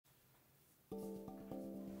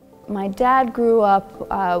My dad grew up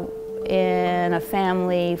in a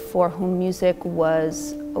family for whom music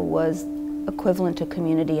was equivalent to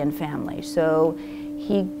community and family. So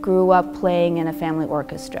he grew up playing in a family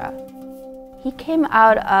orchestra. He came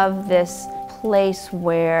out of this place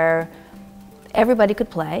where everybody could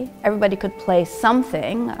play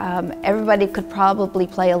something, everybody could probably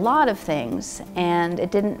play a lot of things, and it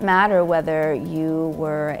didn't matter whether you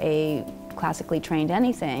were a classically trained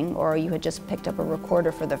anything or you had just picked up a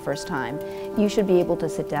recorder for the first time. You should be able to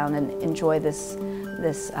sit down and enjoy this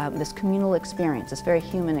communal experience, this very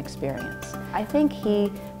human experience. I think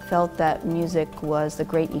he felt that music was the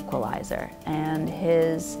great equalizer, and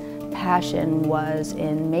his passion was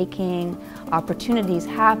in making opportunities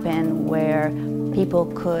happen where people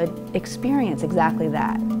could experience exactly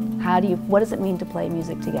that. What does it mean to play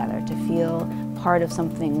music together, to feel part of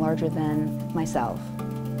something larger than myself?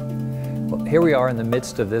 Well, here we are in the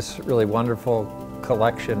midst of this really wonderful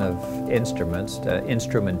collection of instruments,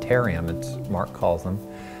 instrumentarium, as Mark calls them,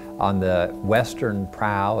 on the western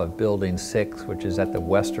prow of Building 6, which is at the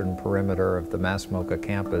western perimeter of the MASS MoCA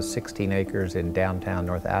campus, 16 acres in downtown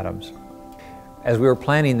North Adams. As we were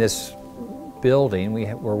planning this building, we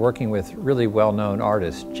were working with really well-known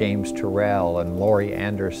artists, James Turrell and Laurie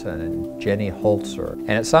Anderson and Jenny Holzer.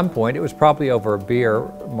 And at some point, it was probably over a beer,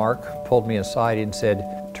 Mark pulled me aside and said,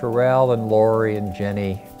 "Turrell and Laurie and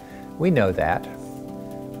Jenny, we know that.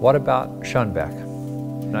 What about Schonbeck?"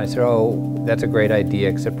 And I said, "Oh, that's a great idea,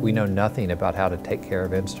 except we know nothing about how to take care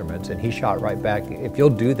of instruments." And he shot right back, "If you'll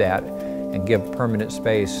do that and give permanent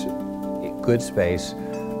space, good space,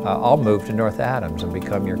 I'll move to North Adams and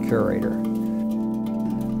become your curator."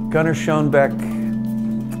 Gunnar Schonbeck,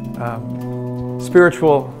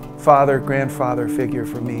 spiritual father, grandfather figure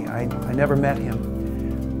for me. I never met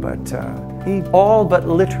him, but he all but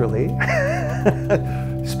literally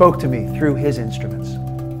spoke to me through his instruments.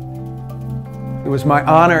 It was my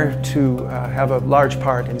honor to have a large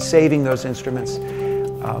part in saving those instruments,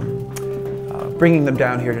 bringing them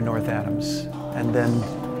down here to North Adams, and then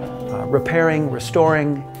repairing,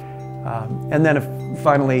 restoring, and then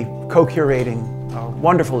finally co-curating a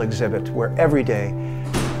wonderful exhibit where every day,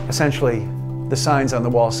 essentially, the signs on the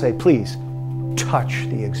wall say, "Please, touch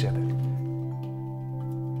the exhibit."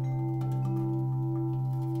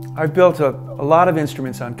 I've built a lot of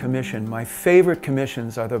instruments on commission. My favorite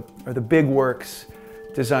commissions are the big works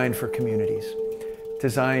designed for communities,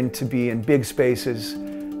 designed to be in big spaces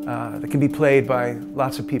that can be played by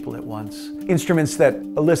lots of people at once. Instruments that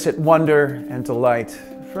elicit wonder and delight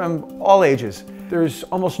from all ages. There's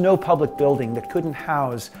almost no public building that couldn't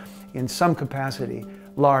house, in some capacity,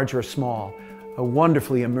 large or small, a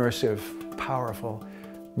wonderfully immersive, powerful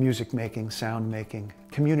music-making, sound-making,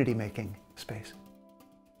 community-making space.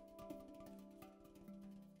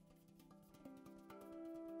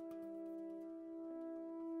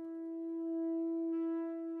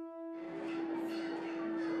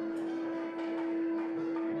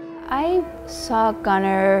 I saw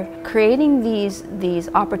Gunnar creating these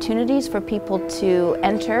opportunities for people to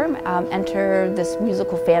enter this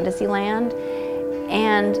musical fantasy land,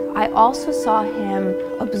 and I also saw him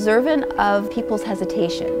observant of people's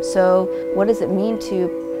hesitation. So what does it mean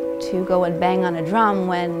to go and bang on a drum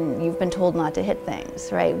when you've been told not to hit things,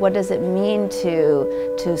 right? What does it mean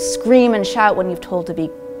to scream and shout when you've told to be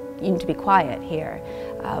quiet here?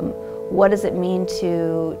 What does it mean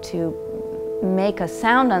to make a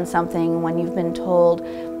sound on something when you've been told,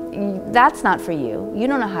 "That's not for you. You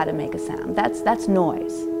don't know how to make a sound. That's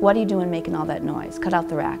noise. What are you doing making all that noise? Cut out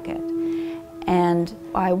the racket." And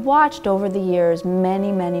I watched over the years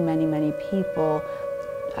many people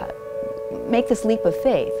make this leap of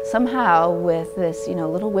faith. Somehow with this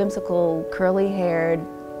little whimsical curly-haired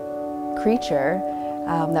creature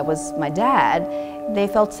that was my dad, they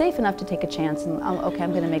felt safe enough to take a chance and, okay,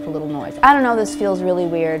 I'm going to make a little noise. I don't know, this feels really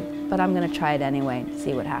weird, but I'm going to try it anyway and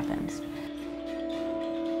see what happens.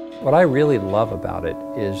 What I really love about it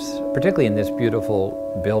is, particularly in this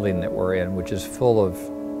beautiful building that we're in, which is full of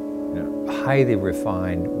highly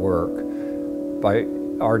refined work by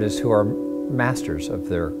artists who are masters of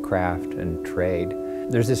their craft and trade.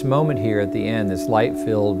 There's this moment here at the end, this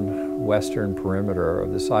light-filled western perimeter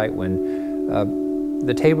of the site, when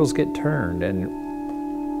the tables get turned and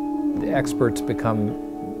the experts become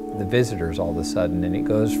the visitors all of a sudden, and it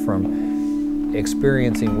goes from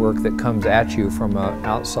experiencing work that comes at you from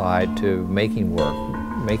outside to making work,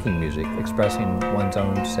 making music, expressing one's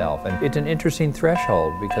own self. And it's an interesting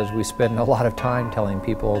threshold because we spend a lot of time telling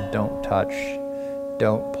people don't touch,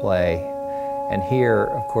 don't play. And here,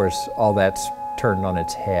 of course, all that's turned on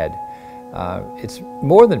its head. It's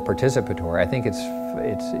more than participatory. I think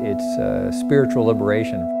it's spiritual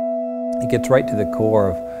liberation. it gets right to the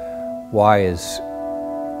core of why is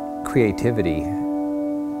creativity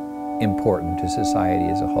important to society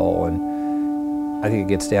as a whole. And I think it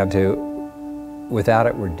gets down to, without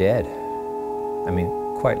it, we're dead. I mean,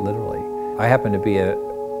 quite literally. I happen to be a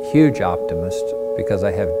huge optimist because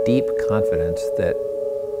I have deep confidence that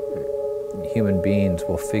human beings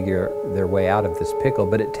will figure their way out of this pickle,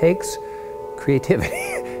 but it takes creativity.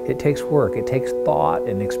 It takes work, it takes thought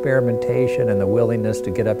and experimentation and the willingness to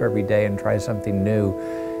get up every day and try something new.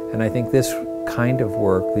 And I think this kind of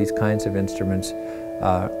work, these kinds of instruments,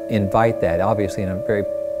 invite that, obviously in a very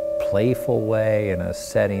playful way, in a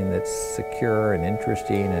setting that's secure and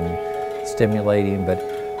interesting and stimulating, but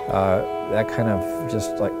that kind of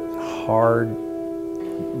just like hard,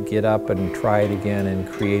 get up and try it again and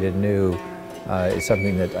create it new is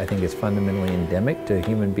something that I think is fundamentally endemic to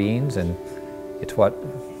human beings, and it's what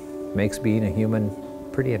makes being a human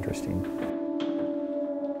pretty interesting.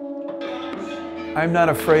 I'm not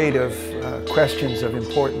afraid of questions of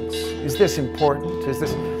importance. Is this important? Is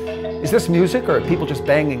this music, or are people just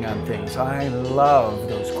banging on things? I love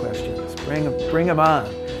those questions. Bring them on,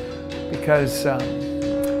 because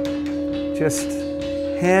just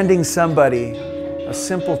handing somebody a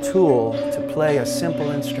simple tool to play a simple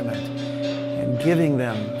instrument and giving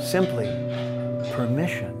them simply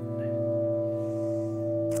permission,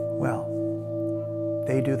 well,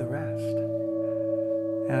 they do the rest.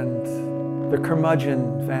 And the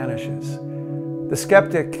curmudgeon vanishes. The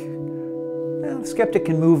skeptic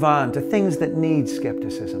can move on to things that need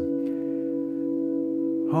skepticism.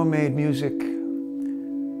 Homemade music,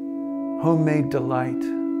 homemade delight.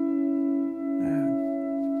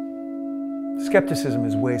 Skepticism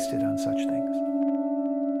is wasted on such things.